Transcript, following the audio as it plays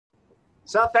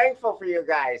So thankful for you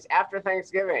guys after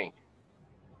Thanksgiving.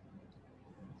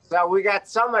 So we got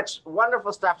so much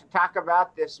wonderful stuff to talk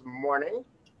about this morning.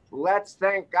 Let's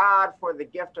thank God for the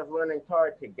gift of learning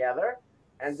Torah together,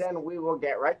 and then we will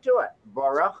get right to it.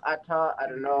 Baruch atah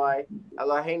Adonai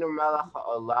Eloheinu melech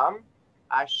haolam,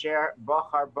 asher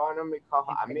bochar banu mikol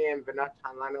ha'amim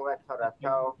v'natan lanu et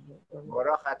Torato.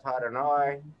 Baruch atah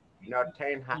Adonai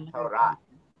noten haTorah.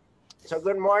 So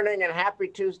good morning and happy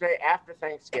Tuesday after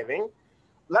Thanksgiving.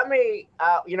 Let me,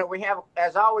 we have,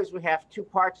 as always, we have two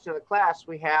parts to the class.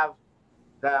 We have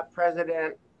the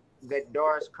president that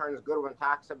Doris Kearns Goodwin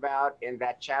talks about in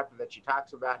that chapter that she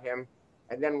talks about him.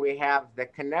 And then we have the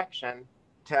connection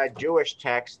to a Jewish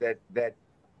text that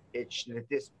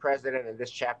this president in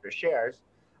this chapter shares.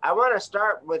 I want to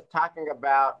start with talking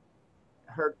about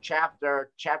her chapter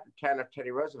 10 of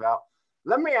Teddy Roosevelt.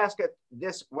 Let me ask it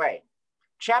this way.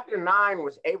 Chapter 9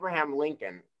 was Abraham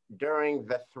Lincoln during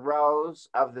the throes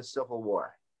of the Civil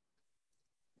War.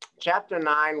 Chapter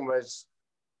 9 was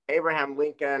Abraham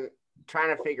Lincoln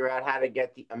trying to figure out how to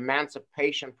get the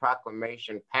Emancipation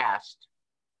Proclamation passed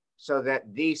so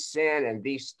that the sin and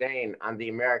the stain on the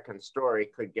American story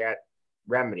could get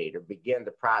remedied or begin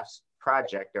the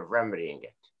project of remedying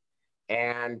it.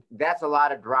 And that's a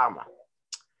lot of drama.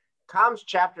 Comes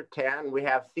chapter 10, we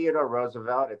have Theodore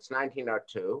Roosevelt, it's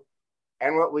 1902.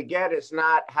 And what we get is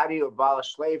not how do you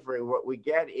abolish slavery? What we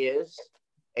get is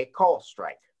a coal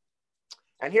strike.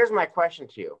 And here's my question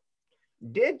to you.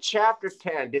 Did chapter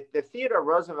 10, did the Theodore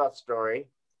Roosevelt story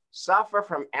suffer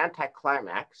from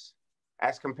anticlimax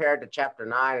as compared to chapter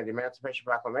 9 of the Emancipation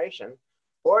Proclamation?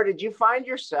 Or did you find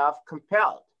yourself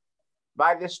compelled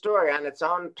by this story on its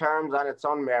own terms, on its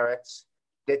own merits,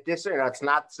 that this, it's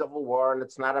not Civil War and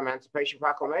it's not Emancipation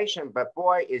Proclamation, but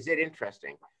boy, is it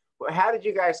interesting. Well, how did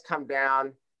you guys come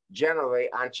down generally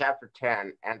on chapter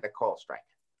 10 and the coal strike?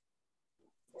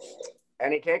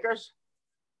 Any takers?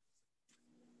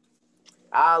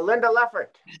 Linda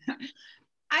Leffert.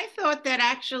 I thought that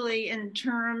actually in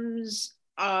terms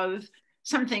of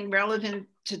something relevant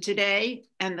to today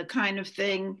and the kind of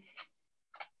thing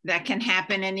that can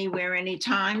happen anywhere,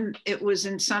 anytime, it was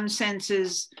in some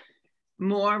senses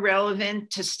more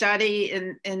relevant to study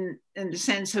in the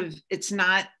sense of it's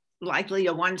not likely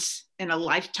a once in a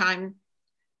lifetime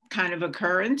kind of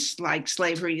occurrence like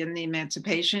slavery and the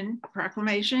Emancipation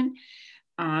Proclamation.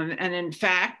 And in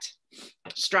fact,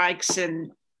 strikes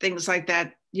and things like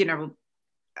that,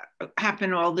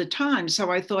 happen all the time. So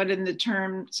I thought in the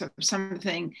terms of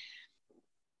something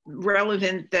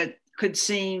relevant that could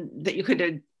seem that you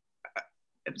could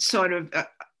sort of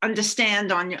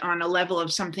understand on a level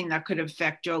of something that could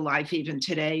affect your life even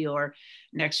today or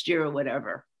next year or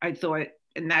whatever. I thought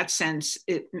in that sense,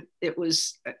 that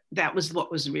was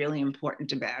what was really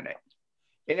important about it.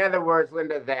 In other words,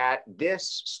 Linda, that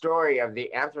this story of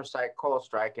the anthracite coal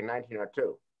strike in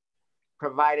 1902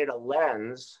 provided a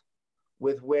lens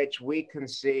with which we can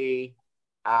see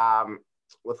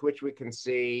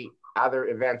other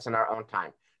events in our own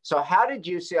time. So how did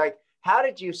you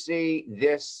see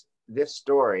this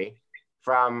story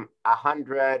from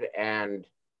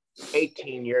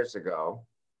 118 years ago?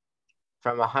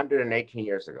 From 118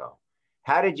 years ago,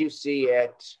 how did you see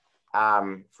it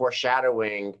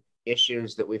foreshadowing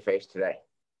issues that we face today?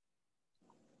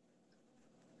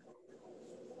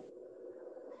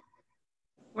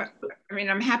 Well, I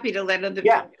mean, I'm happy to let other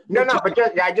people. No, but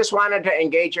I just wanted to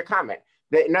engage your comment.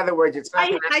 In other words, it's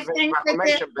not I think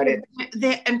proclamation, but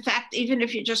in fact, even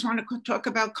if you just want to talk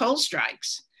about coal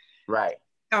strikes, right?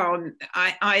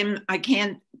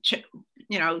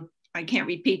 I can't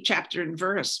repeat chapter and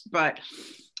verse, but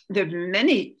there have been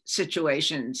many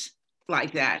situations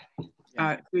like that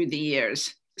through the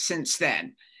years since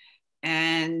then.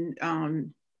 And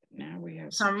now we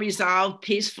have some resolved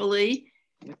peacefully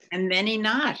and many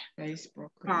not.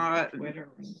 Facebook, Twitter.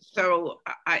 So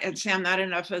I'd say I'm not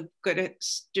enough a good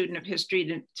student of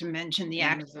history to mention the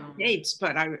actual dates,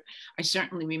 but I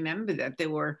certainly remember that there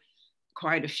were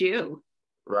quite a few.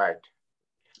 Right.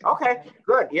 Okay,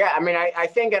 good. Yeah, I mean, I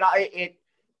think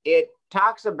it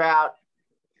talks about,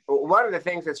 one of the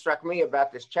things that struck me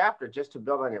about this chapter, just to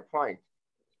build on your point,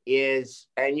 is,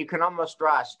 and you can almost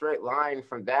draw a straight line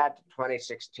from that to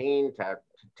 2016 to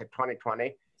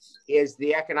 2020, is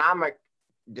the economic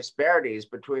disparities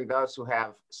between those who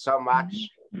have so much,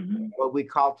 what we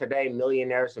call today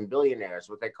millionaires and billionaires,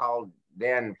 what they called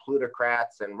then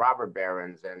plutocrats and robber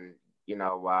barons and,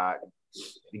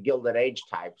 the Gilded Age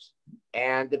types,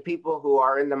 and the people who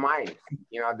are in the mines,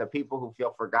 the people who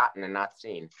feel forgotten and not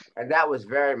seen. And that was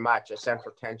very much a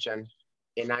central tension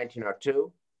in 1902,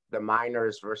 the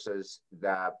miners versus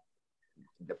the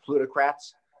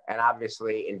plutocrats. And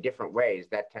obviously, in different ways,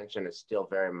 that tension is still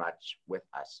very much with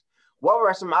us. What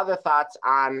were some other thoughts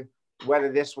on whether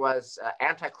this was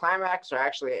anticlimax or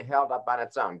actually it held up on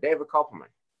its own? David Kopelman.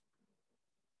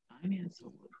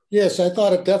 Yes, I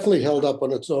thought it definitely held up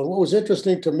on its own. What was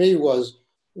interesting to me was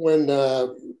when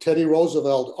Teddy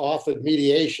Roosevelt offered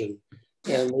mediation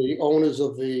and the owners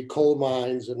of the coal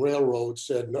mines and railroads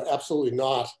said, no, absolutely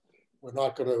not. We're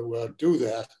not going to do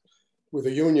that with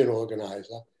a union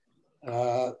organizer.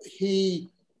 He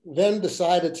then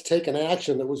decided to take an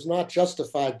action that was not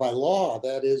justified by law.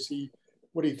 That is,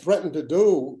 what he threatened to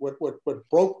do, what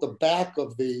broke the back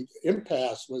of the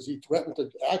impasse was he threatened to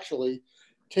actually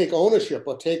take ownership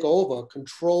or take over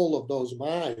control of those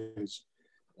mines.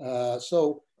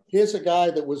 So here's a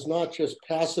guy that was not just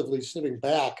passively sitting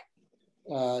back.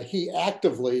 He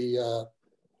actively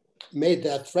made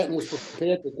that threat and was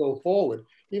prepared to go forward,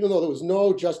 even though there was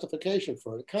no justification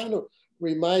for it. It kind of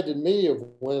reminded me of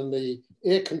when the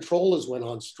air controllers went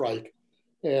on strike,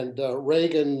 and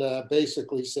Reagan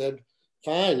basically said,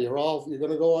 fine, you're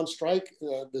going to go on strike.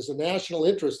 There's a national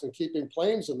interest in keeping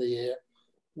planes in the air.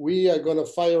 We are going to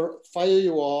fire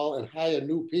you all and hire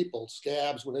new people,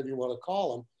 scabs, whatever you want to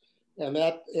call them. And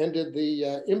that ended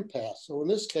the impasse. So in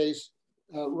this case,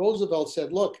 Roosevelt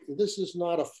said, look, this is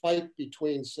not a fight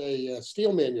between, say,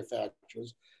 steel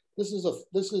manufacturers. This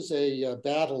is a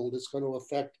battle that's going to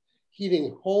affect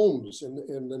heating homes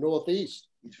in the Northeast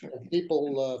and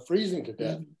people freezing to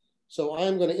death. So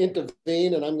I'm going to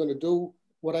intervene and I'm going to do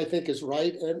what I think is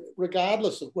right, and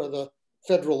regardless of whether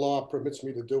federal law permits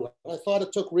me to do it. I thought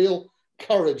it took real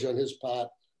courage on his part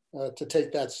to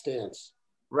take that stance.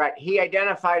 Right. He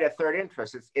identified a third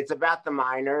interest. It's about the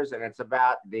miners and it's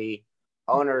about the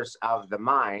owners of the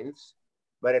mines,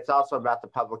 but it's also about the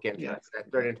public interest,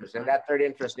 that third interest. And that third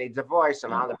interest needs a voice,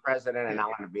 and I'm the president and I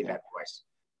want to be that voice.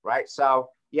 Right. So,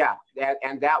 yeah,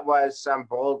 and that was some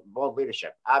bold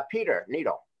leadership. Peter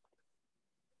Needle.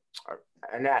 Or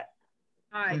Annette.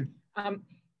 Hi.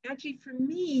 Actually, for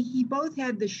me, he both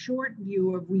had the short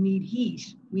view of we need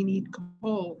heat, we need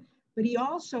coal, but he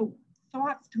also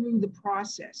thought through the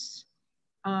process.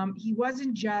 He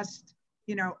wasn't just,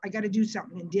 I got to do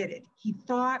something and did it. He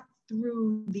thought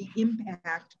through the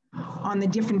impact on the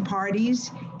different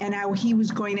parties and how he was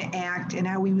going to act and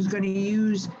how he was going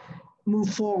to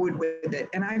move forward with it.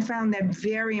 And I found that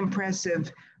very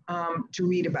impressive to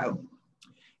read about.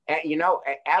 And,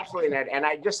 absolutely, Ned. And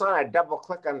I just want to double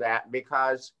click on that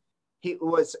because he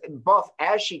was both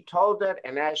as she told it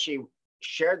and as she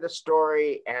shared the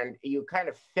story, and you kind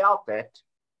of felt it,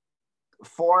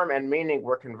 form and meaning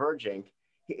were converging.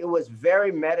 It was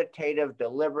very meditative,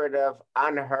 deliberative,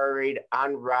 unhurried,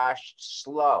 unrushed,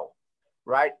 slow,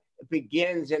 right? It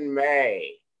begins in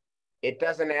May. It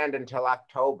doesn't end until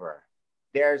October.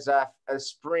 There's a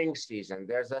spring season.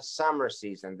 There's a summer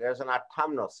season. There's an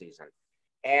autumnal season.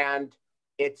 And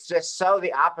it's just so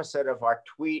the opposite of our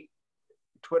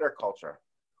Twitter culture,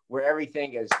 where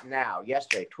everything is now,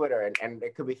 yesterday, Twitter, and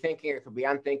it could be thinking, it could be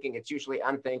unthinking. It's usually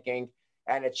unthinking,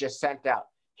 and it's just sent out.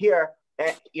 Here,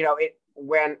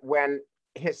 when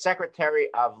his Secretary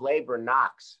of Labor,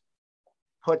 Knox,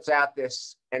 puts out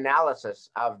this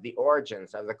analysis of the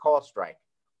origins of the coal strike,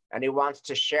 and he wants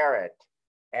to share it,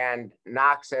 and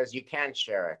Knox says you can't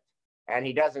share it. And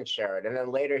he doesn't share it. And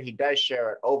then later he does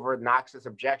share it over Knox's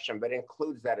objection, but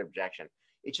includes that objection.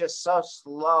 It's just so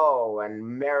slow and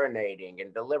marinating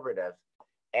and deliberative,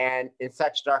 and in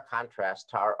such stark contrast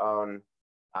to our own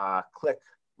click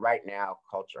right now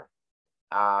culture.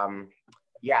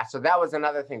 So that was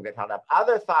another thing that held up.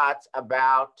 Other thoughts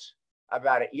about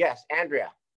it? Yes,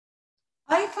 Andrea.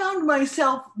 I found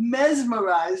myself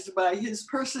mesmerized by his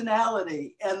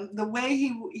personality and the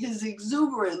way his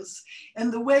exuberance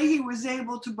and the way he was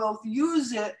able to both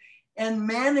use it and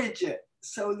manage it,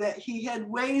 so that he had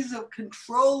ways of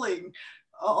controlling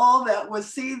all that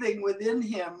was seething within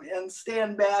him and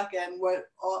stand back and what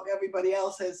everybody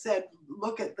else has said,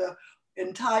 look at the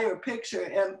entire picture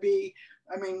and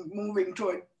moving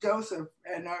toward Joseph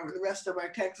and the rest of our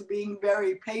text, being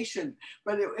very patient.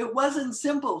 But it wasn't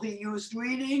simple. He used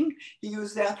reading, he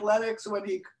used athletics when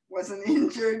he wasn't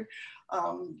injured.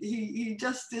 He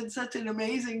just did such an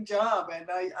amazing job. And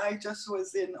I just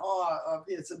was in awe of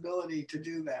his ability to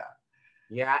do that.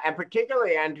 Yeah, and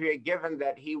particularly, Andrea, given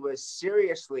that he was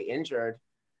seriously injured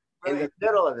in the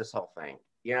middle of this whole thing.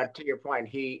 To your point,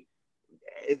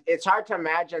 it's hard to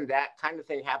imagine that kind of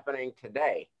thing happening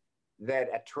today, that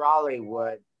a trolley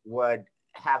would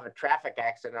have a traffic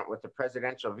accident with a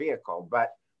presidential vehicle,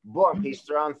 but boom, he's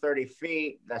thrown 30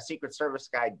 feet, the Secret Service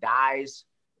guy dies,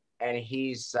 and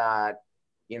he's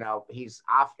you know, he's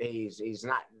off, he's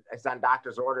not, it's on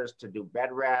doctor's orders to do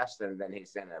bed rest, and then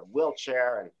he's in a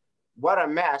wheelchair, and what a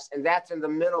mess. And that's in the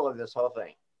middle of this whole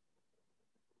thing.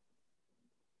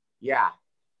 Yeah.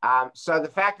 So the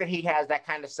fact that he has that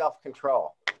kind of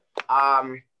self-control,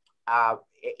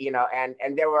 you know,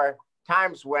 and there were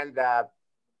times when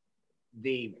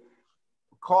the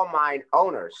coal mine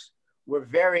owners were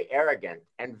very arrogant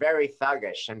and very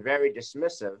thuggish and very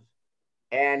dismissive,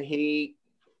 and he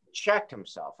checked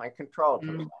himself and controlled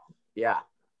himself. Yeah,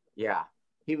 yeah.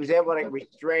 He was able to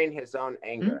restrain his own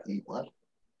anger.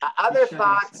 Other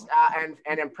thoughts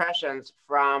and impressions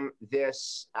from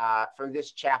this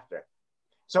chapter.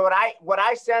 So what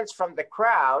I sense from the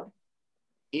crowd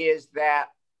is that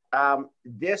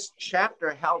this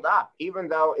chapter held up, even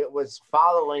though it was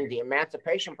following the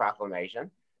Emancipation Proclamation.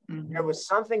 There was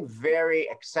something very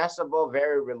accessible,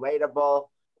 very relatable,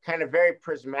 kind of very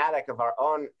prismatic of our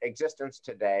own existence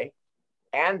today.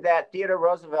 And that Theodore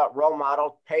Roosevelt role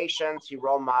modeled patience, he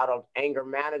role modeled anger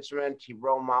management, he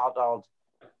role modeled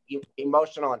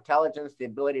emotional intelligence, the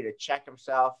ability to check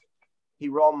himself. He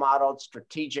role modeled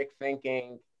strategic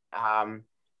thinking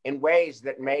in ways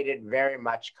that made it very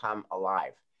much come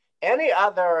alive. Any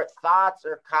other thoughts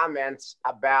or comments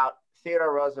about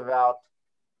Theodore Roosevelt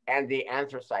and the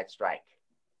anthracite strike?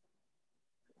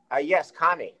 Yes,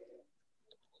 Connie.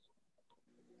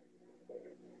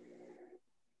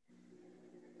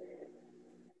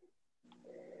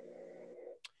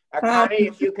 Connie,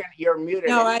 if you can, you're muted.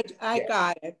 No, I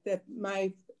got it. That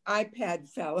my iPad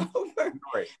fell over.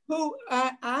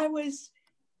 I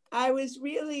was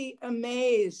really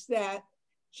amazed that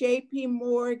J.P.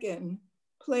 Morgan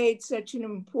played such an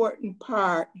important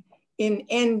part in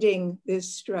ending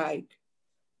this strike.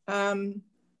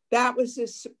 That was a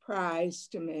surprise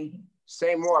to me.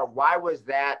 Say more. Why was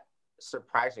that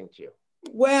surprising to you?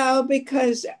 Well,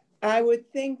 because I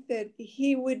would think that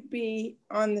he would be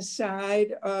on the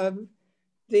side of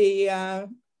the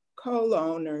coal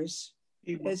owners,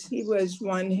 as he was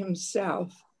one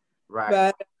himself.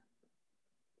 Right.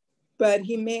 But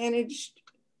he managed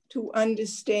to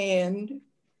understand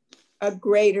a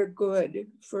greater good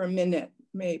for a minute,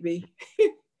 maybe.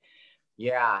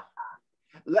 Yeah.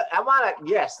 I want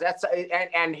to, yes, that's,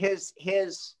 and his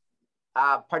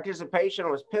participation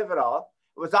was pivotal.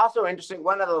 It was also interesting.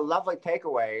 One of the lovely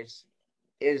takeaways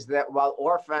is that while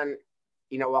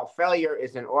failure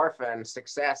is an orphan,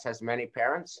 success has many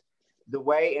parents. The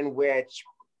way in which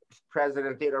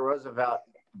President Theodore Roosevelt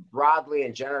broadly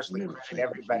and generously credited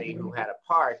everybody who had a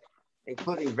part,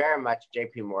 including very much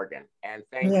J.P. Morgan, and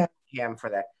thank him for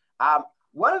that.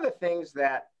 One of the things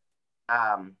that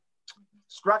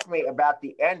struck me about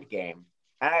the end game,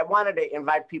 and I wanted to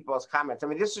invite people's comments. I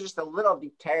mean, this is just a little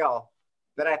detail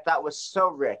that I thought was so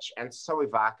rich and so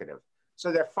evocative.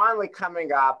 So they're finally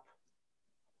coming up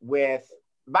with,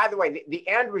 by the way, the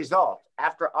end result,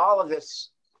 after all of this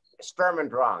Sturm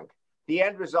und Drang, the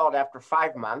end result after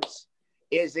 5 months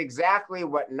is exactly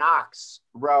what Knox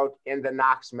wrote in the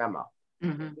Knox memo.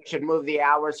 We should move the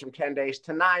hours from 10 days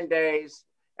to 9 days,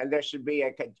 and there should be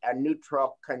a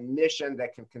neutral commission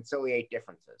that can conciliate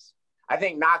differences. I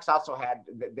think Knox also had,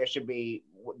 there should be,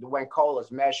 when coal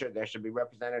is measured, there should be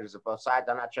representatives of both sides.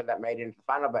 I'm not sure that made it into the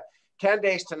final, but 10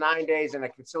 days to 9 days in a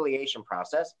conciliation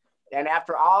process. And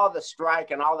after all the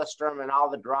strike and all the Sturm and all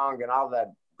the Drang and all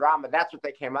the drama, that's what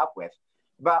they came up with.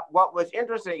 But what was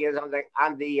interesting is on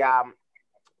the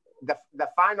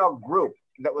final group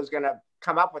that was going to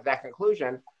come up with that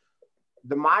conclusion,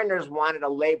 the miners wanted a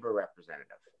labor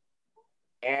representative.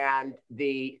 And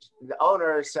the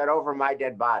owners said, over my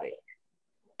dead body.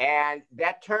 And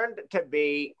that turned to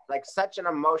be like such an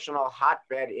emotional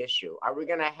hotbed issue. Are we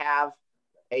going to have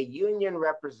a union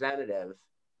representative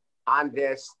on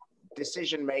this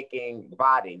decision-making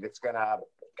body that's going to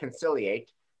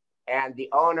conciliate? And the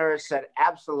owners said,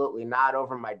 absolutely not,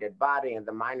 over my dead body. And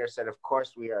the miners said, of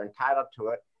course, we are entitled to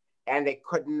it. And they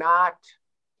could not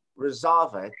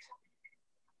resolve it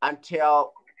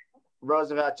until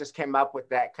Roosevelt just came up with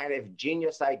that kind of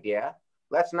genius idea.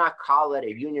 Let's not call it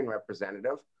a union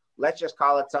representative. Let's just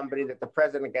call it somebody that the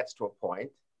president gets to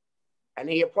appoint. And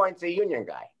he appoints a union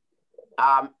guy.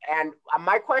 And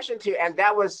my question to you, and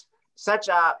that was such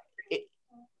a,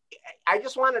 I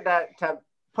just wanted to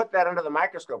put that under the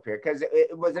microscope here, because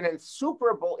it was an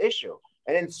insuperable issue,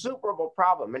 an insuperable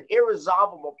problem, an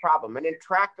irresolvable problem, an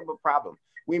intractable problem.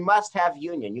 We must have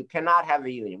union. You cannot have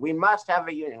a union. We must have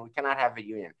a union. We cannot have a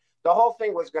union. The whole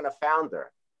thing was going to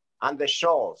founder on the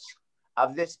shoals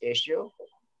of this issue.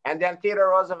 And then Theodore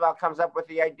Roosevelt comes up with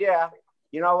the idea,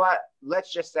 you know what,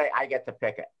 let's just say I get to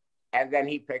pick it. And then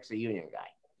he picks a union guy.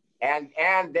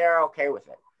 And they're okay with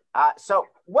it. So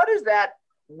what does that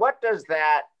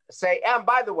say? And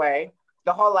by the way,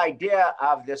 the whole idea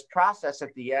of this process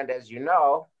at the end, as you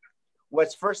know,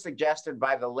 was first suggested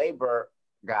by the labor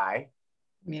guy.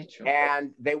 Mitchell.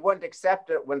 And they wouldn't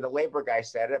accept it when the labor guy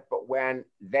said it, but when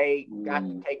they got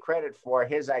to take credit for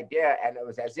his idea, and it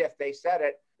was as if they said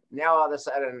it, now all of a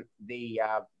sudden the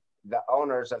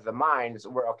owners of the mines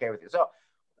were okay with it. So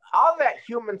all that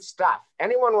human stuff,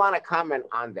 anyone want to comment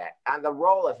on that? On the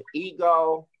role of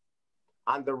ego,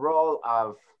 on the role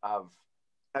of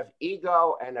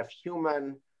ego and of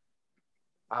human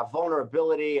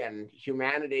vulnerability and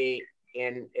humanity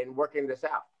in working this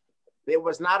out? It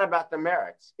was not about the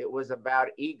merits. It was about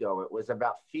ego. It was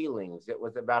about feelings. It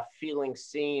was about feeling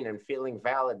seen and feeling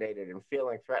validated and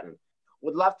feeling threatened.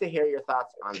 Would love to hear your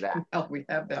thoughts on that. Well, we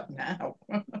have that now.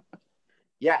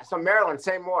 Yeah, so Marilyn,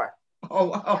 say more.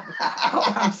 Oh,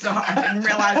 I'm sorry. I didn't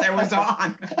realize I was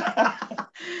on.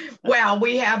 Well,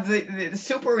 we have the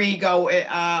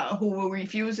superego who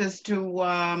refuses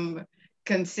to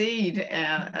concede,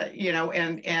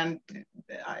 and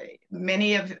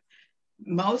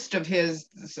most of his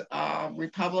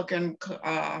Republican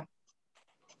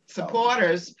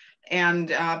supporters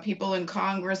and people in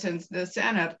Congress and the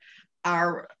Senate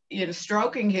are,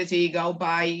 stroking his ego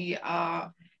by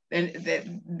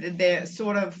they're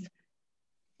sort of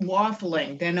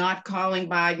waffling. They're not calling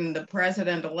Biden the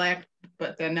president-elect,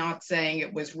 but they're not saying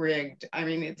it was rigged. I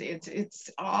mean, it's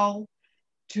all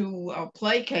to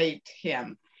placate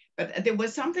him. But there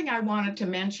was something I wanted to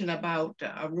mention about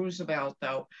Roosevelt,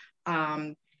 though.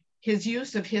 His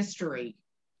use of history.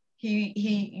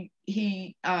 He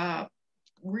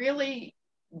really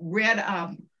read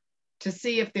up to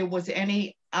see if there was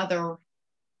any other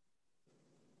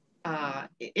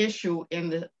issue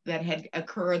that had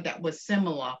occurred that was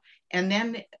similar. And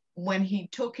then when he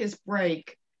took his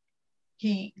break,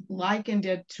 he likened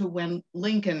it to when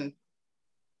Lincoln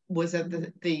was at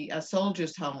the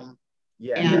soldiers' home,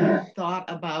 and thought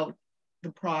about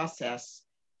the process.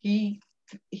 When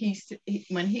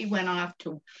he went off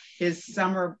to his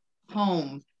summer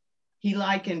home, he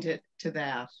likened it to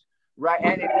that. Right,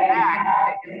 and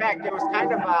in fact,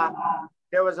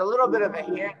 there was a little bit of a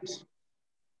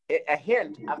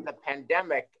hint of the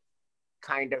pandemic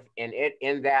kind of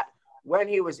in that when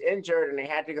he was injured and he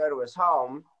had to go to his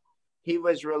home, he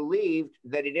was relieved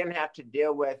that he didn't have to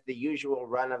deal with the usual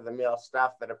run-of-the-mill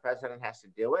stuff that a president has to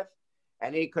deal with.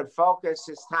 And he could focus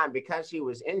his time, because he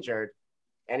was injured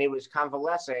and he was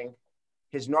convalescing,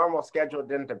 his normal schedule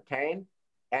didn't obtain.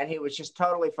 And he was just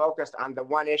totally focused on the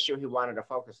one issue he wanted to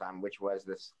focus on, which was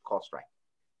this coal strike.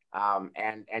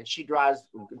 And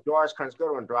Doris Kearns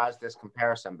Goodwin draws this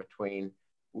comparison between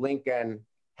Lincoln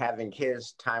having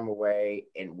his time away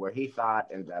in where he thought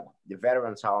in the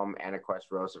veterans home, and of course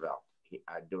Roosevelt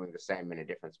doing the same in a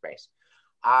different space.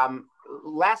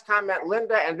 Last comment,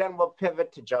 Linda, and then we'll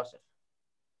pivot to Joseph.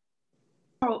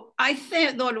 Oh, I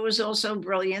thought it was also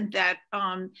brilliant that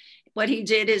what he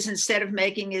did is, instead of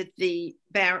making it the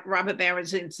robber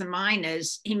barons and the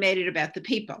miners, he made it about the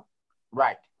people.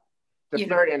 Right. The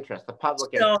third interest, the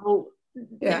public interest.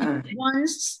 Yeah.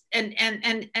 Once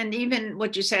and even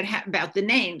what you said about the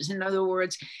names. In other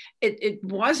words, it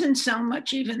wasn't so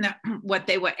much even that what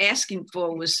they were asking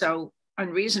for was so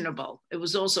unreasonable. It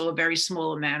was also a very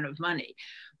small amount of money.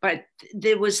 But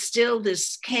there was still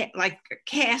this like a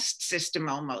caste system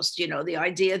almost, the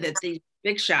idea that these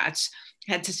big shots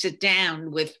had to sit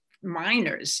down with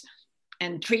miners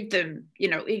and treat them,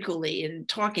 equally and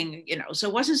talking, so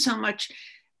it wasn't so much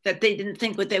that they didn't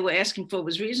think what they were asking for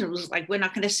was reasonable. It was like, we're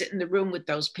not going to sit in the room with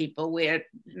those people. We're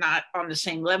not on the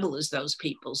same level as those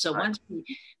people. So once we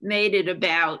made it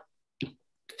about,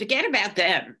 forget about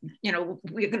them,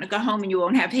 we're going to go home and you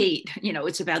won't have heat.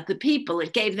 It's about the people.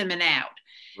 It gave them an out.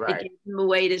 Right. It gave them a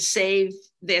way to save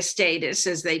their status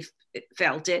as they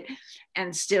felt it,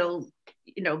 and still,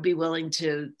 be willing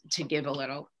to give a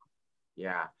little.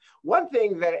 Yeah. One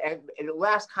thing that, and the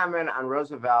last comment on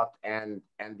Roosevelt and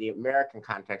the American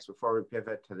context before we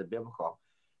pivot to the biblical,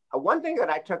 one thing that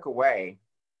I took away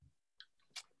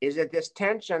is that this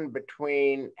tension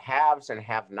between haves and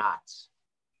have-nots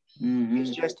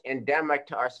is just endemic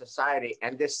to our society.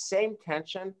 And this same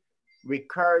tension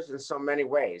recurs in so many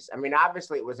ways. I mean,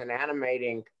 obviously it was an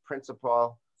animating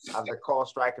principle of the coal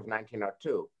strike of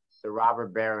 1902, the robber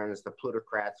barons, the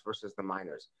plutocrats versus the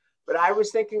miners. But I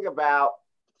was thinking about,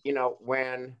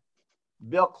 when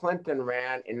Bill Clinton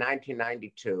ran in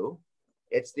 1992,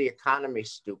 it's the economy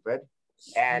stupid.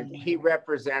 And he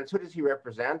represents, who does he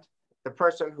represent? The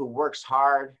person who works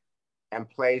hard and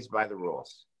plays by the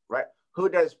rules, right? Who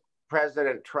does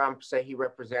President Trump say he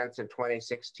represents in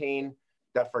 2016?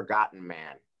 The forgotten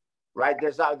man, right?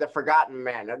 There's the forgotten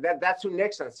man. That's who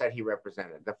Nixon said he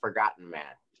represented, the forgotten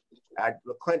man.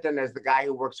 Clinton is the guy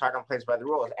who works hard and plays by the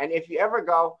rules. And if you ever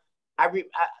go,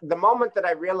 the moment that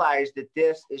I realized that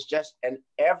this is just an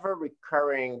ever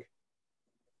recurring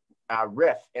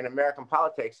riff in American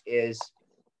politics is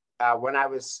when I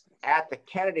was at the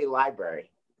Kennedy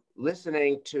Library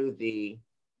listening to the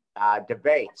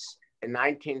debates in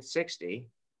 1960.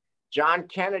 John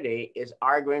Kennedy is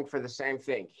arguing for the same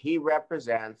thing. He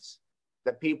represents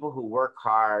the people who work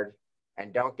hard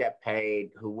and don't get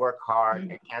paid, who work hard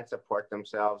and can't support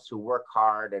themselves, who work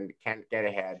hard and can't get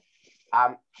ahead.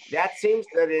 That seems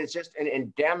that it's just an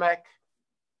endemic,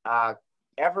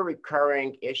 ever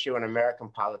recurring issue in American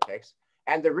politics.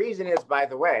 And the reason is, by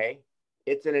the way,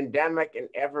 it's an endemic and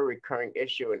ever recurring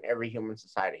issue in every human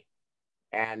society.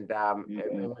 And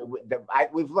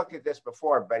we've looked at this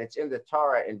before, but it's in the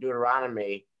Torah in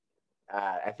Deuteronomy,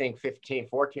 I think 14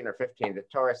 or 15. The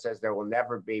Torah says there will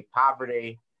never be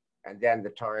poverty. And then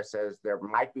the Torah says there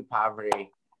might be poverty.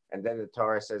 And then the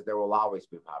Torah says there will always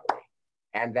be poverty.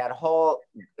 And that whole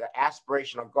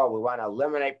aspirational goal, we want to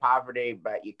eliminate poverty,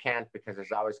 but you can't because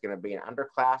there's always going to be an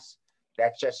underclass.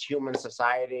 That's just human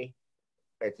society.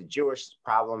 It's a Jewish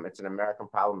problem. It's an American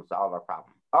problem. It's all of our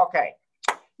problem. Okay.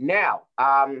 Now,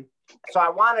 so I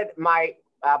wanted my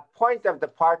point of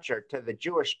departure to the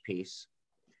Jewish piece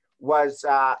was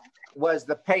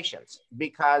the patience,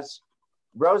 because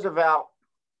Roosevelt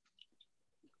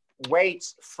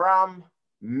waits from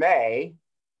May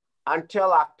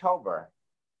until October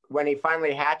when he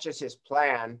finally hatches his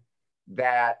plan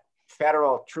that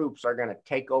federal troops are going to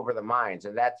take over the mines.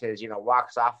 And that's his,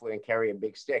 walk softly and carry a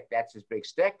big stick. That's his big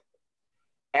stick.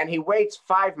 And he waits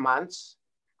 5 months.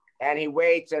 And he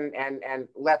waits and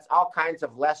lets all kinds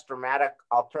of less dramatic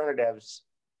alternatives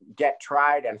get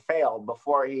tried and fail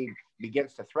before he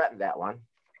begins to threaten that one.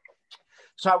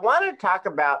 So I wanted to talk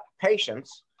about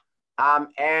patience.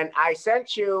 And I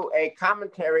sent you a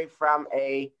commentary from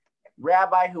a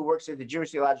rabbi who works at the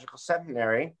Jewish Theological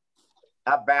Seminary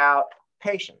about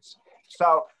patience.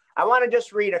 So I want to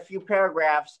just read a few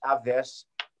paragraphs of this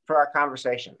for our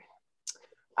conversation.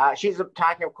 She's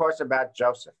talking, of course, about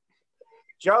Joseph.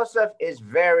 Joseph is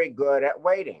very good at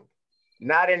waiting.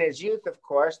 Not in his youth, of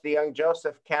course. The young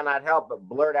Joseph cannot help but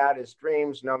blurt out his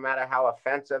dreams, no matter how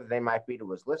offensive they might be to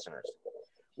his listeners.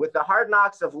 With the hard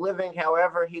knocks of living,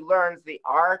 however, he learns the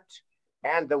art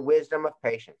and the wisdom of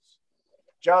patience.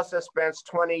 Joseph spends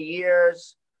 20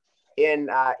 years in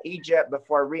Egypt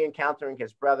before re-encountering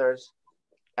his brothers.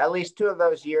 At least 2 of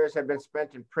those years have been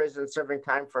spent in prison, serving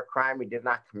time for a crime he did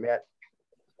not commit.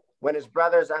 When his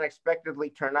brothers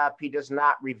unexpectedly turn up, he does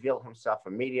not reveal himself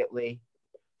immediately.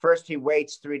 First, he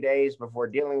waits 3 days before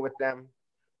dealing with them.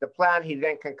 The plan he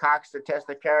then concocts to test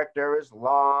the character is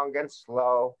long and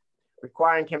slow,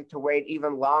 requiring him to wait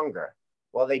even longer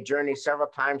while they journey several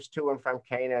times to and from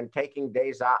Canaan, taking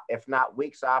days off, if not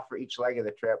weeks off for each leg of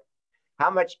the trip. How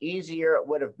much easier it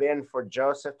would have been for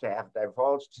Joseph to have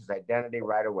divulged his identity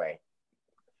right away.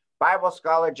 Bible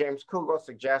scholar James Kugel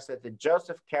suggests that the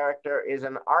Joseph character is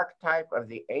an archetype of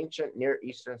the ancient Near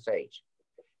Eastern sage.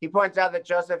 He points out that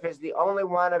Joseph is the only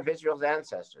one of Israel's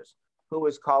ancestors who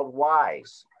was called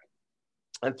wise.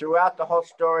 And throughout the whole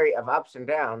story of ups and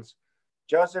downs,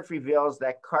 Joseph reveals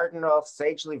that cardinal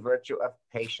sagely virtue of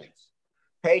patience.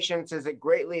 Patience is a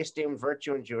greatly esteemed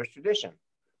virtue in Jewish tradition.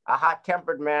 A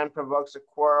hot-tempered man provokes a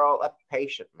quarrel, a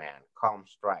patient man calms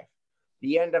strife.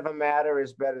 The end of a matter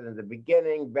is better than the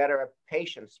beginning, better a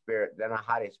patient spirit than a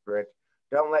haughty spirit.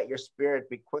 Don't let your spirit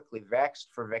be quickly vexed,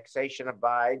 for vexation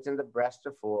abides in the breast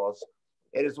of fools.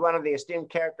 It is one of the esteemed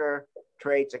character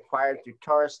traits acquired through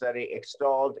Torah study,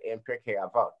 extolled in Pirkei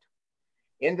Avot.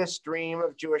 In this stream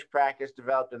of Jewish practice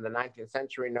developed in the 19th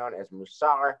century known as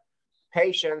Musar,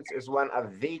 patience is one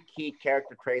of the key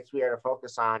character traits we are to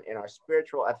focus on in our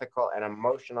spiritual, ethical, and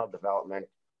emotional development.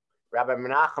 Rabbi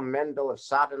Menachem Mendel of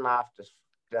Sadanov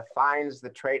defines the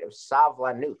trait of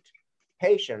savlanut,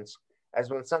 patience, as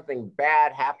when something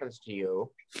bad happens to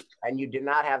you and you do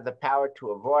not have the power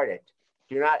to avoid it.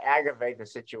 Do not aggravate the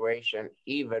situation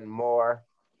even more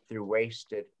through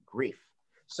wasted grief.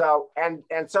 So, and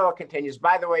so it continues.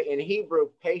 By the way, in Hebrew,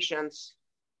 patience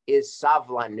is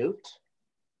savlanut,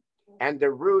 and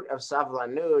the root of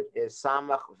savlanut is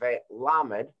samach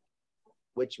ve'lamed,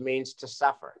 which means to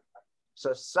suffer.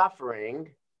 So suffering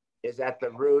is at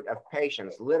the root of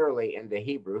patience, literally in the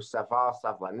Hebrew, saval,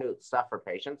 savlanut, suffer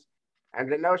patience. And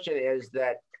the notion is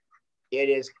that it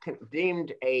is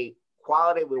deemed a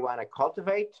quality we want to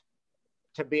cultivate,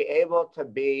 to be able to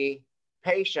be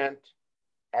patient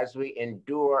as we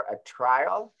endure a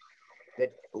trial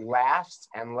that lasts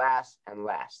and lasts and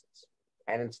lasts.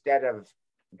 And instead of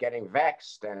getting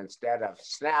vexed, and instead of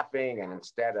snapping, and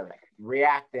instead of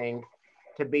reacting,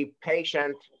 to be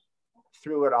patient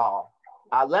through it all.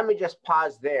 Let me just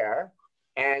pause there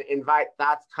and invite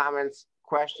thoughts, comments,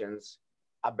 questions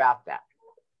about that.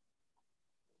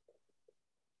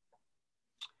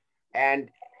 And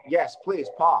yes, please,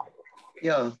 Paul.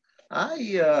 Yeah,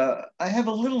 I have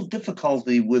a little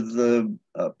difficulty with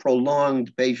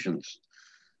prolonged patience.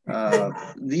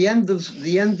 The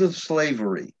end of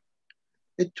slavery.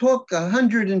 It took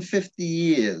 150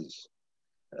 years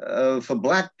for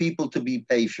Black people to be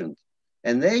patient,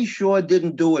 and they sure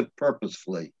didn't do it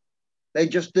purposefully. They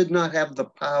just did not have the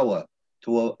power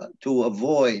to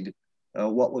avoid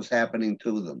what was happening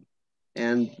to them.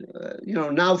 And you know,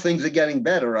 now things are getting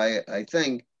better, I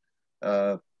think,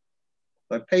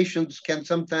 but patience can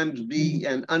sometimes be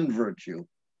an unvirtue.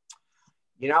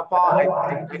 You know, Paul,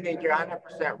 I think you're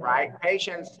 100% right.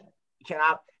 Patience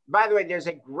cannot. By the way, there's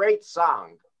a great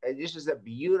song. This is a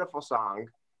beautiful song.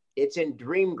 It's in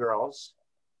Dreamgirls,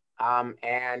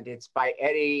 and it's by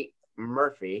Eddie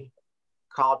Murphy,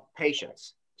 called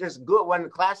Patience. Just go, when the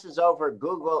class is over,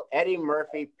 Google Eddie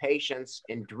Murphy Patience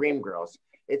in Dreamgirls.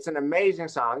 It's an amazing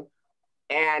song.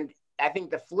 And I think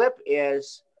the flip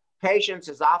is patience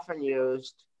is often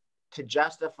used to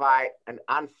justify an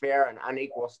unfair and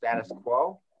unequal status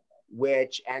quo,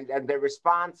 which, and the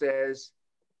response is,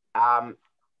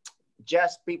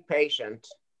 just be patient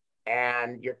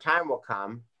and your time will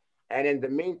come. And in the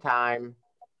meantime,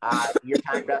 your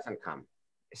time doesn't come.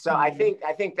 So I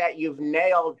think that you've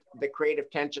nailed the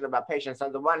creative tension about patience.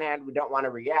 On the one hand, we don't want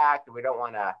to react. We don't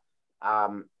want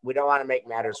to make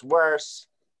matters worse.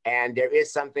 And there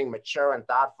is something mature and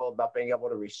thoughtful about being able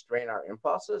to restrain our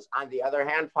impulses. On the other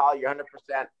hand, Paul, you're 100%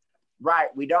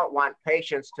 right. We don't want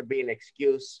patience to be an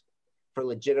excuse for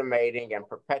legitimating and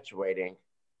perpetuating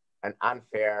an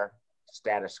unfair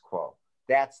status quo.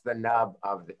 That's the nub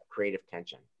of the creative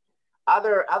tension.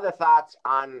 Other thoughts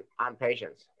on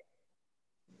patience?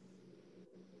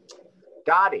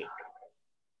 Dottie.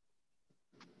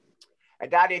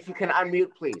 Dottie, if you can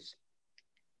unmute, please.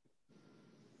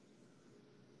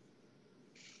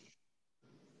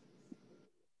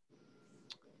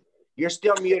 You're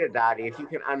still muted, Dottie, if you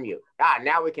can unmute.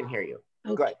 Now we can hear you.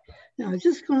 Okay. Good. Now, I was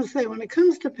just going to say, when it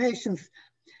comes to patience,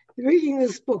 reading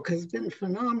this book has been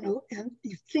phenomenal. And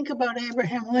you think about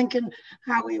Abraham Lincoln,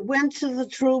 how he went to the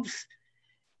troops.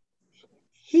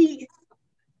 He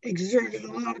exerted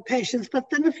a lot of patience. But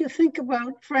then if you think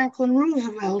about Franklin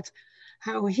Roosevelt,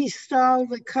 how he stalled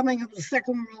the coming of the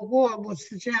Second World War with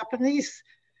the Japanese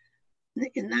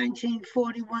in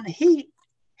 1941, he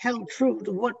held true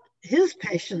to what his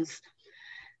patience.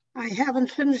 I haven't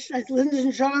finished.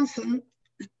 Lyndon Johnson,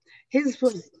 he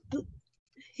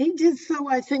did so,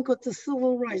 I think, with the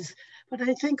civil rights. But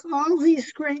I think all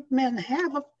these great men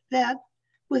have that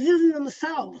within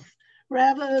themselves,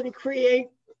 rather than create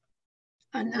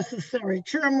unnecessary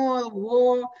turmoil,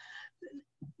 war.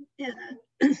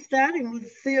 And starting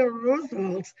with Theodore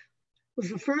Roosevelt was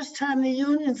the first time the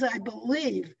unions, I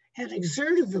believe, had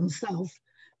exerted themselves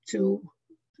to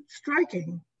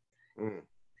striking. Mm.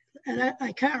 And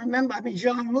I can't remember. I mean,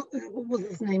 what was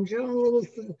his name? John Lewis,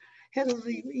 the head of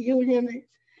the union.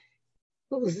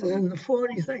 What was it in the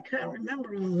 40s? I can't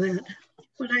remember all that.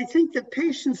 But I think that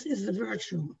patience is a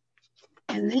virtue.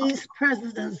 And these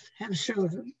presidents have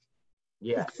showed it.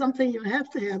 Yeah. It's something you have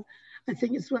to have. I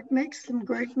think it's what makes them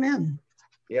great men.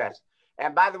 Yes.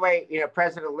 And by the way, you know,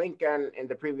 President Lincoln, in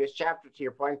the previous chapter, to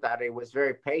your point, that he was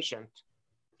very patient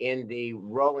in the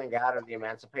rolling out of the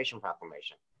Emancipation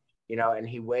Proclamation. You know, and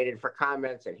he waited for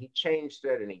comments and he changed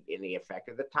it and he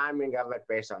affected the timing of it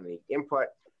based on the input.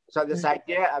 So this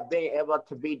idea of being able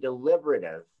to be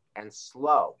deliberative and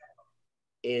slow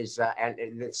is, and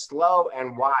it's slow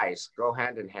and wise go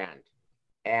hand in hand,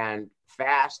 and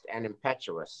fast and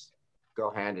impetuous go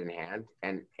hand in hand,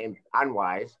 and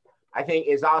unwise, I think,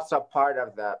 is also part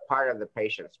of the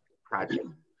patience project.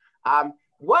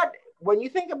 When you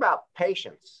think about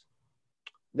patience,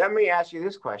 let me ask you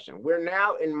this question. We're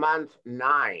now in month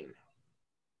 9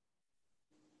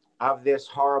 of this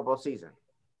horrible season.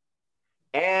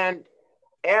 And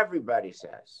everybody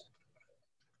says,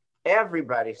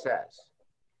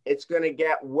 it's going to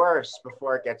get worse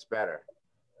before it gets better.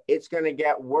 It's going to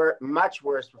get much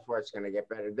worse before it's going to get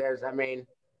better. There's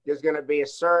going to be a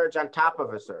surge on top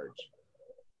of a surge.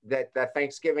 That the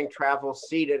Thanksgiving travel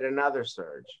seeded another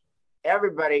surge.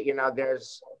 Everybody, you know,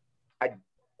 there's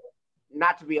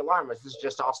not to be alarmist, this is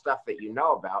just all stuff that you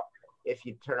know about if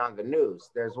you turn on the news.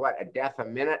 There's a death a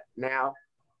minute now,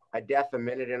 a death a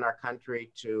minute in our country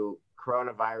to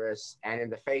coronavirus. And in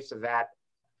the face of that,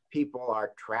 people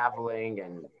are traveling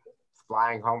and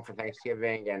flying home for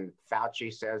Thanksgiving, and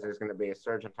Fauci says there's going to be a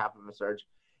surge on top of a surge.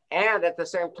 And at the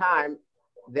same time,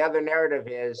 the other narrative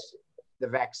is the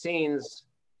vaccines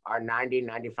are 90,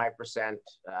 95%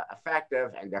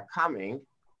 effective, and they're coming.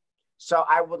 So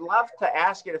I would love to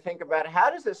ask you to think about, how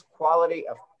does this quality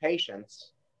of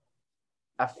patience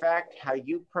affect how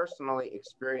you personally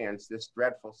experience this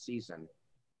dreadful season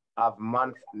of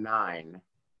month 9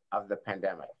 of the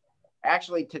pandemic?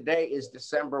 Actually, today is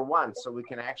December 1, so we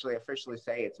can actually officially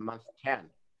say it's month 10.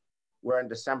 We're in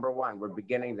December 1. We're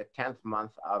beginning the 10th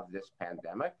month of this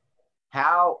pandemic.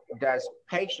 How does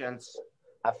patience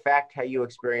affect how you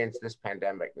experience this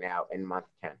pandemic now in month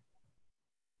 10?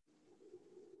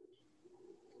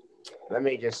 Let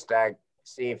me just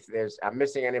see if I'm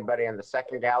missing anybody in the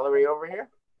second gallery over here.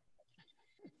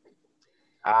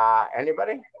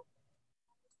 Anybody?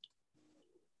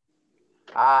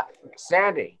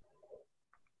 Sandy.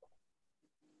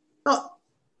 Well,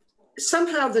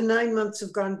 somehow the 9 months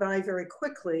have gone by very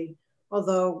quickly,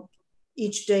 although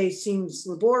each day seems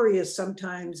laborious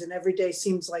sometimes and every day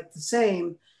seems like the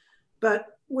same. But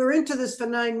we're into this for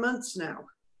 9 months now,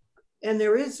 and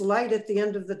there is light at the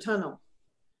end of the tunnel.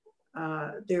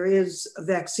 There is a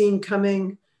vaccine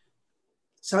coming.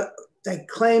 So they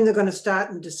claim they're going to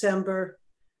start in December.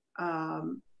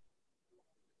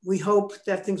 We hope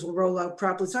that things will roll out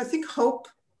properly. So I think hope,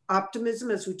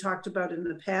 optimism, as we talked about in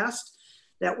the past,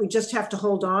 that we just have to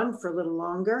hold on for a little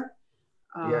longer.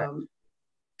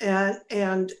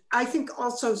 And I think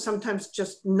also sometimes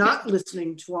just not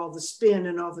listening to all the spin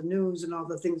and all the news and all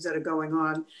the things that are going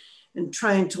on, and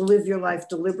trying to live your life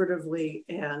deliberatively.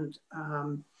 And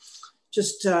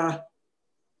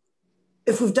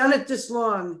if we've done it this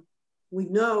long, we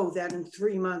know that in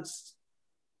 3 months,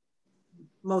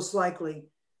 most likely,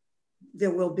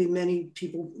 there will be many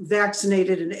people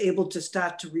vaccinated and able to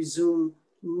start to resume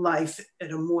life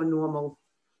in a more normal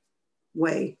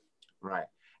way. Right.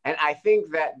 And I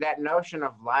think that that notion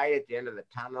of light at the end of the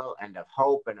tunnel and of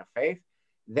hope and of faith,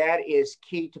 that is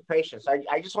key to patience.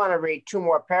 I just want to read 2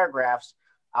 more paragraphs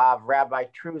of Rabbi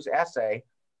True's essay,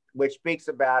 which speaks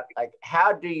about, like,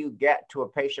 how do you get to a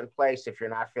patient place if you're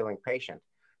not feeling patient?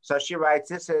 So she writes,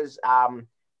 this is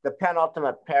the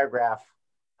penultimate paragraph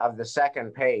of the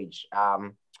second page.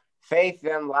 Faith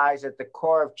then lies at the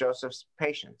core of Joseph's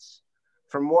patience.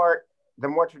 For the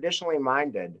more traditionally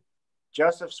minded,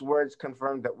 Joseph's words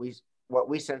confirm that what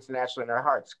we sense naturally in our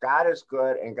hearts. God is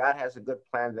good, and God has a good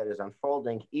plan that is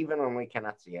unfolding even when we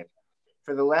cannot see it.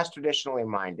 For the less traditionally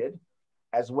minded,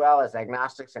 as well as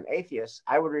agnostics and atheists,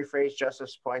 I would rephrase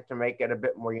Joseph's point to make it a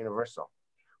bit more universal.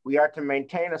 We are to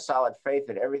maintain a solid faith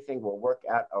that everything will work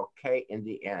out okay in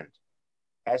the end.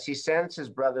 As he sends his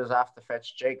brothers off to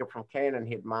fetch Jacob from Canaan,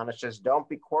 he admonishes, don't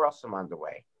be quarrelsome on the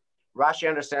way. Rashi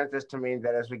understands this to mean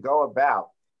that as we go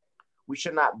about, we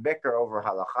should not bicker over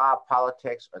halakha,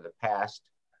 politics, or the past.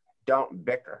 Don't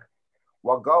bicker.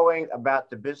 While going about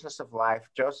the business of life,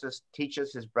 Joseph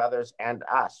teaches his brothers and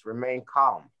us, remain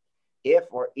calm, if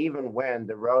or even when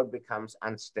the road becomes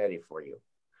unsteady for you.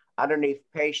 Underneath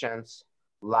patience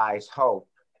lies hope.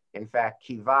 In fact,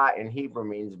 kiva in Hebrew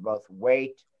means both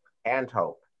wait and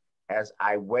hope, as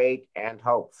I wait and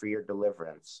hope for your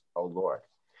deliverance, O Lord.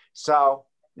 So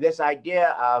this idea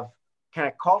of kind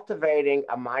of cultivating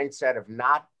a mindset of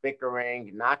not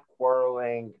bickering, not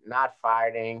quarreling, not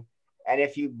fighting. And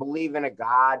if you believe in a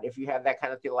God, if you have that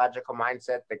kind of theological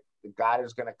mindset that God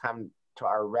is going to come to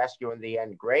our rescue in the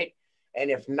end, great.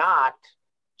 And if not,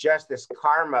 just this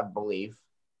karma belief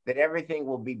that everything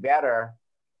will be better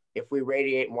if we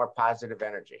radiate more positive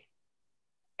energy.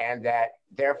 And that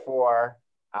therefore,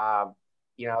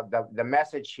 the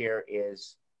message here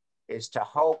is to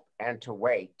hope and to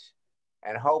wait.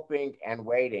 And hoping and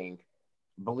waiting,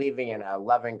 believing in a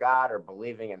loving God or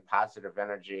believing in positive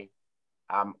energy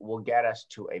will get us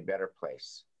to a better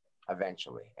place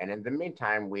eventually. And in the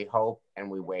meantime, we hope and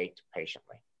we wait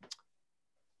patiently.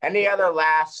 Any other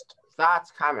last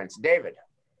thoughts, comments? David?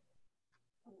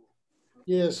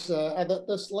 Yes,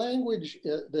 this language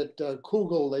that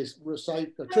Kugel, they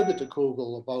attribute to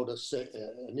Kugel about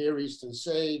a Near Eastern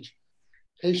sage,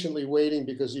 patiently waiting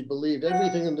because he believed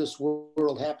everything in this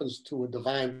world happens to a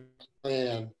divine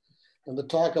plan. And the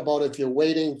talk about if you're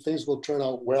waiting, things will turn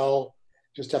out well,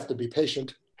 just have to be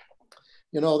patient.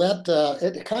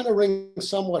 It kind of rings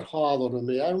somewhat hollow to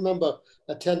me. I remember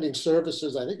attending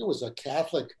services, I think it was a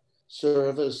Catholic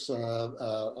service,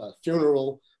 a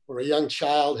funeral where a young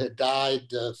child had died,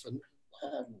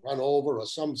 run over, or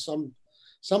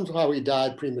somehow he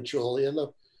died prematurely. And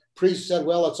the priest said,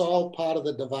 well, it's all part of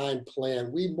the divine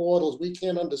plan. We mortals, we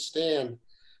can't understand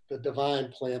the divine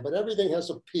plan, but everything has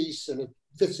a piece and it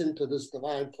fits into this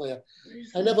divine plan.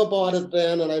 I never bought it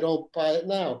then, and I don't buy it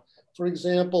now. For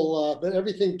example,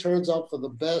 everything turns out for the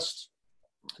best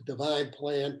divine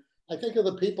plan. I think of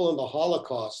the people in the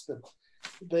Holocaust, that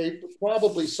they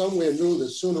probably somewhere knew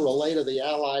that sooner or later the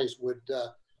Allies would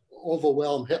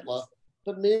overwhelm Hitler.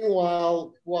 But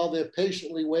meanwhile, while they're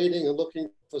patiently waiting and looking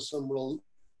for some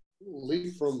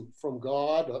relief from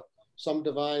God or some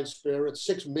divine spirit,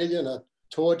 6 million are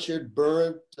tortured,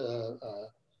 burnt,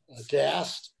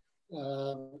 gassed.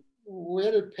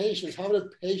 Where did patience, how did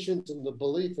patience and the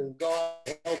belief in God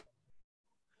help?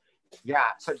 Yeah,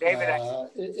 so David,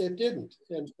 it didn't.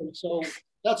 And so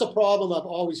that's a problem I've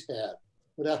always had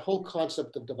with that whole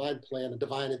concept of divine plan and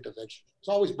divine intervention. It's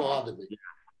always bothered me.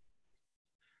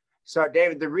 So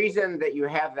David, the reason that you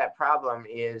have that problem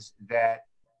is that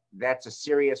that's a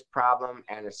serious problem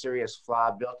and a serious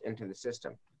flaw built into the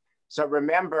system. So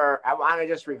remember, I want to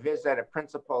just revisit a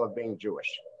principle of being Jewish.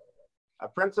 A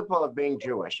principle of being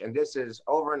Jewish, and this is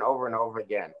over and over and over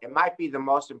again. It might be the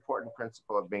most important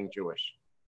principle of being Jewish.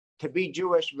 To be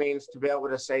Jewish means to be able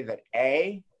to say that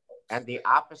A and the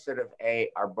opposite of A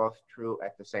are both true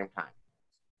at the same time.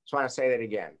 Just want to say that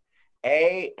again.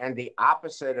 A and the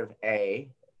opposite of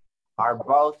A are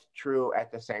both true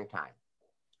at the same time.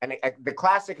 And the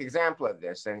classic example of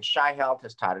this, and Shai Held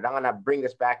has taught it, I'm going to bring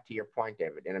this back to your point,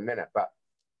 David, in a minute, but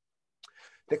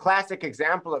the classic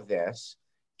example of this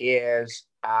is,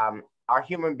 are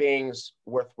human beings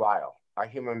worthwhile? Are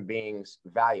human beings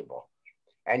valuable?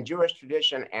 And Jewish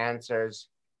tradition answers,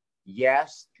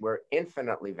 yes, we're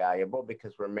infinitely valuable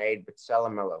because we're made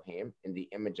b'tselem Elohim, in the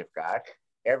image of God.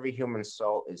 Every human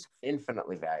soul is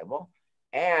infinitely valuable.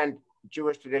 And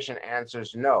Jewish tradition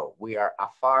answers, no, we are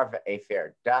afar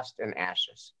ve'efer, dust and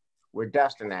ashes. We're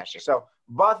dust and ashes. So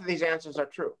both of these answers are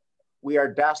true. We are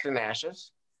dust and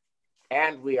ashes,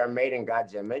 and we are made in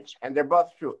God's image, and they're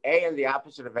both true. A and the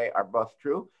opposite of A are both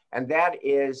true, and that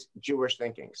is Jewish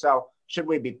thinking. So should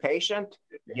we be patient?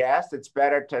 Yes, it's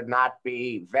better to not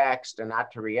be vexed and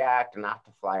not to react and not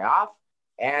to fly off.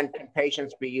 And can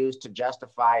patience be used to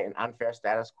justify an unfair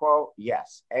status quo?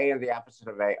 Yes, A and the opposite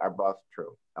of A are both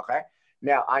true, okay?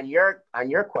 Now, on your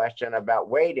question about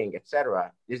waiting,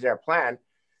 etc., is there a plan?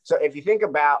 So if you think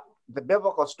about the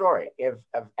biblical story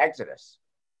of Exodus,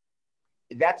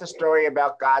 that's a story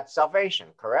about God's salvation,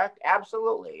 correct?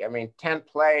 Absolutely. I mean, 10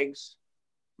 plagues,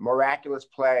 miraculous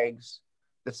plagues,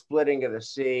 the splitting of the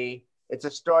sea. It's a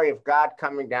story of God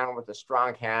coming down with a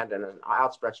strong hand and an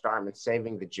outstretched arm and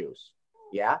saving the Jews.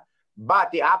 Yeah. But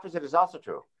the opposite is also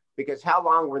true, because how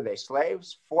long were they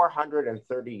slaves?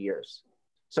 430 years.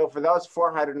 So for those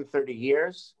 430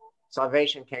 years,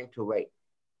 salvation came too late.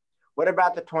 What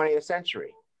about the 20th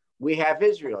century? We have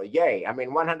Israel. Yay. I mean,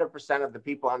 100% of the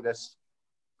people on this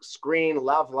screen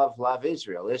love, love, love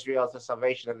Israel. Israel is the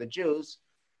salvation of the Jews.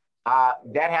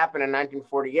 That happened in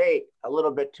 1948, a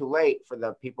little bit too late for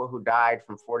the people who died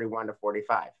from 41 to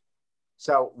 45.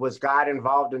 So was God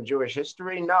involved in Jewish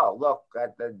history? No. Look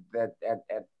at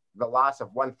the loss of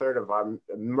 1/3 of our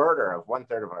murder of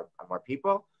 1/3 of our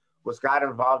people. Was God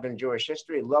involved in Jewish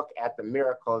history? Look at the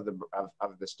miracle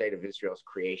of the state of Israel's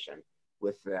creation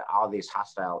with all these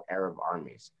hostile Arab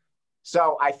armies.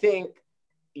 So I think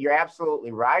you're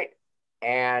absolutely right.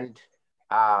 And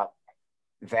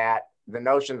that the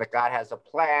notion that God has a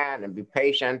plan and be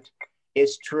patient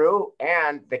is true.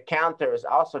 And the counter is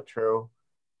also true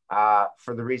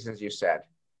for the reasons you said.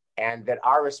 And that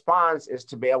our response is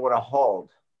to be able to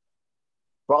hold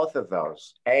both of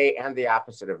those, A and the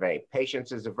opposite of A.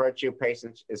 Patience is a virtue,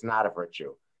 patience is not a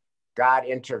virtue. God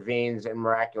intervenes in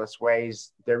miraculous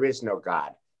ways. There is no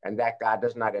God, and that God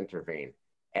does not intervene.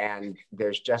 And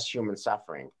there's just human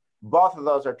suffering. Both of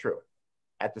those are true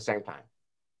at the same time.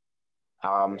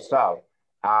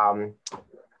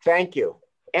 Thank you.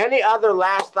 Any other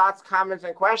last thoughts, comments,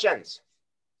 and questions?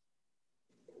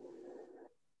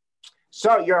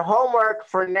 So your homework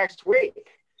for next week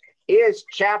is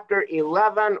chapter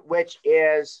 11, which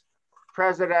is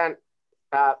President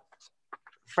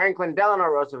Franklin Delano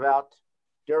Roosevelt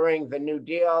during the New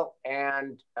Deal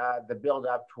and the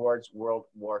build-up towards World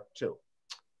War II.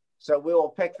 So we will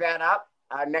pick that up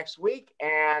next week,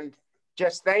 and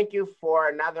just thank you for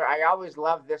another. I always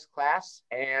love this class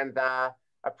and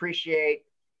appreciate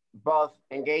both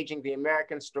engaging the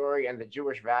American story and the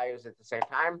Jewish values at the same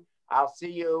time. I'll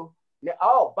see you.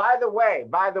 Oh, by the way,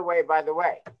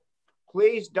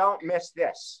 please don't miss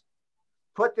this.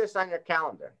 Put this on your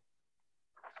calendar.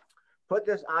 Put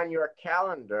this on your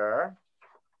calendar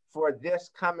for this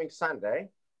coming Sunday.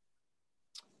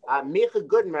 Micha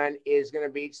Goodman is going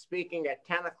to be speaking at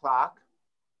 10 o'clock.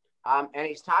 And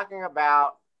he's talking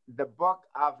about the book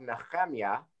of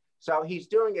Nehemiah. So he's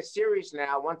doing a series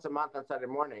now once a month on Sunday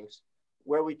mornings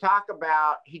where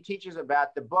he teaches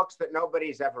about the books that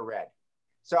nobody's ever read.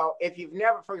 So if you've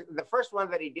never, the first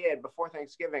one that he did before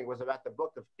Thanksgiving was about the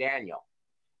book of Daniel.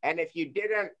 And if you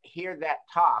didn't hear that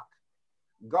talk,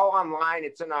 go online.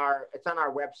 It's on our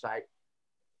website.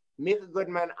 Mika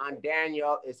Goodman on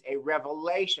Daniel is a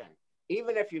revelation.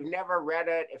 Even if you've never read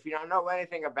it, if you don't know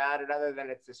anything about it other than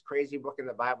it's this crazy book in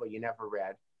the Bible you never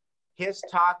read, his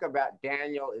talk about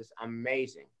Daniel is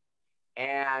amazing.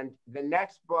 And the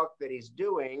next book that he's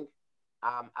doing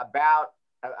about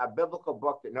a biblical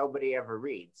book that nobody ever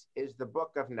reads is the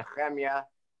book of Nehemiah.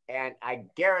 And I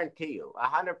guarantee you,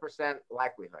 100%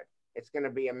 likelihood, it's going to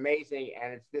be amazing.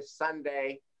 And it's this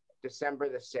Sunday, December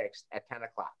the 6th at 10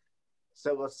 o'clock.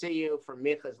 So we'll see you for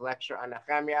Micha's lecture on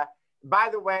Nehemiah. By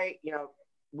the way, you know,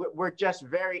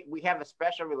 we have a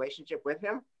special relationship with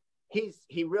him.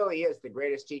 He really is the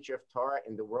greatest teacher of Torah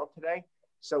in the world today.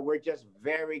 So we're just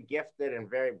very gifted and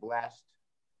very blessed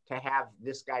to have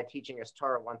this guy teaching us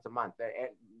Torah once a month. And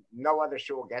no other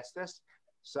shul gets this.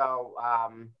 So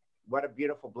what a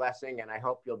beautiful blessing. And I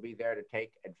hope you'll be there to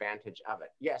take advantage of it.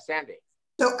 Yes, Sandy.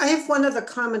 So I have one other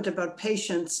comment about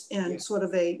patience and sort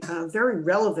of a very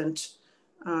relevant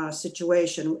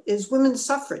situation is women's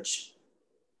suffrage.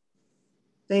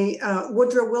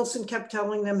 Woodrow Wilson kept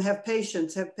telling them, have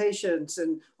patience.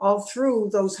 And all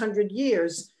through those 100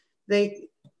 years, they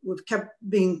kept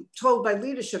being told by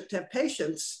leadership to have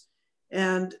patience.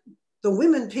 And the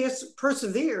women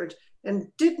persevered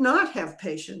and did not have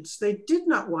patience. They did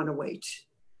not want to wait.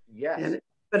 Yes.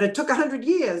 But it took 100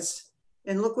 years.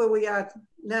 And look where we are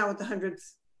now at the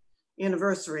 100th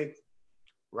anniversary.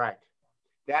 Right.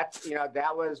 That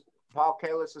was Paul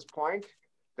Kalis's point,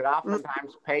 that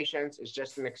oftentimes patience is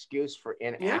just an excuse for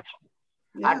inaction.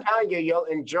 Yeah. I'm telling you, you'll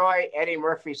enjoy Eddie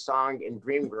Murphy's song in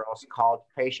Dreamgirls called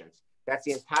Patience. That's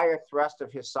the entire thrust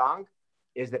of his song,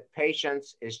 is that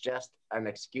patience is just an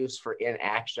excuse for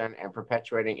inaction and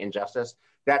perpetuating injustice.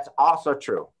 That's also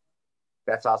true.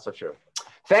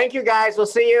 Thank you, guys. We'll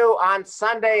see you on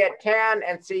Sunday at 10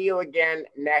 and see you again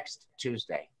next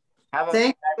Tuesday. Have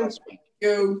a fabulous week.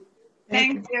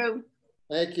 Thank you.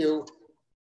 Thank you.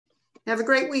 Have a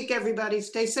great week, everybody.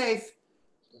 Stay safe.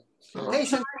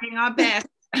 Patient. Trying our best.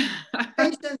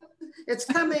 Patient. It's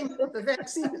coming. The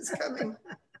vaccine is coming.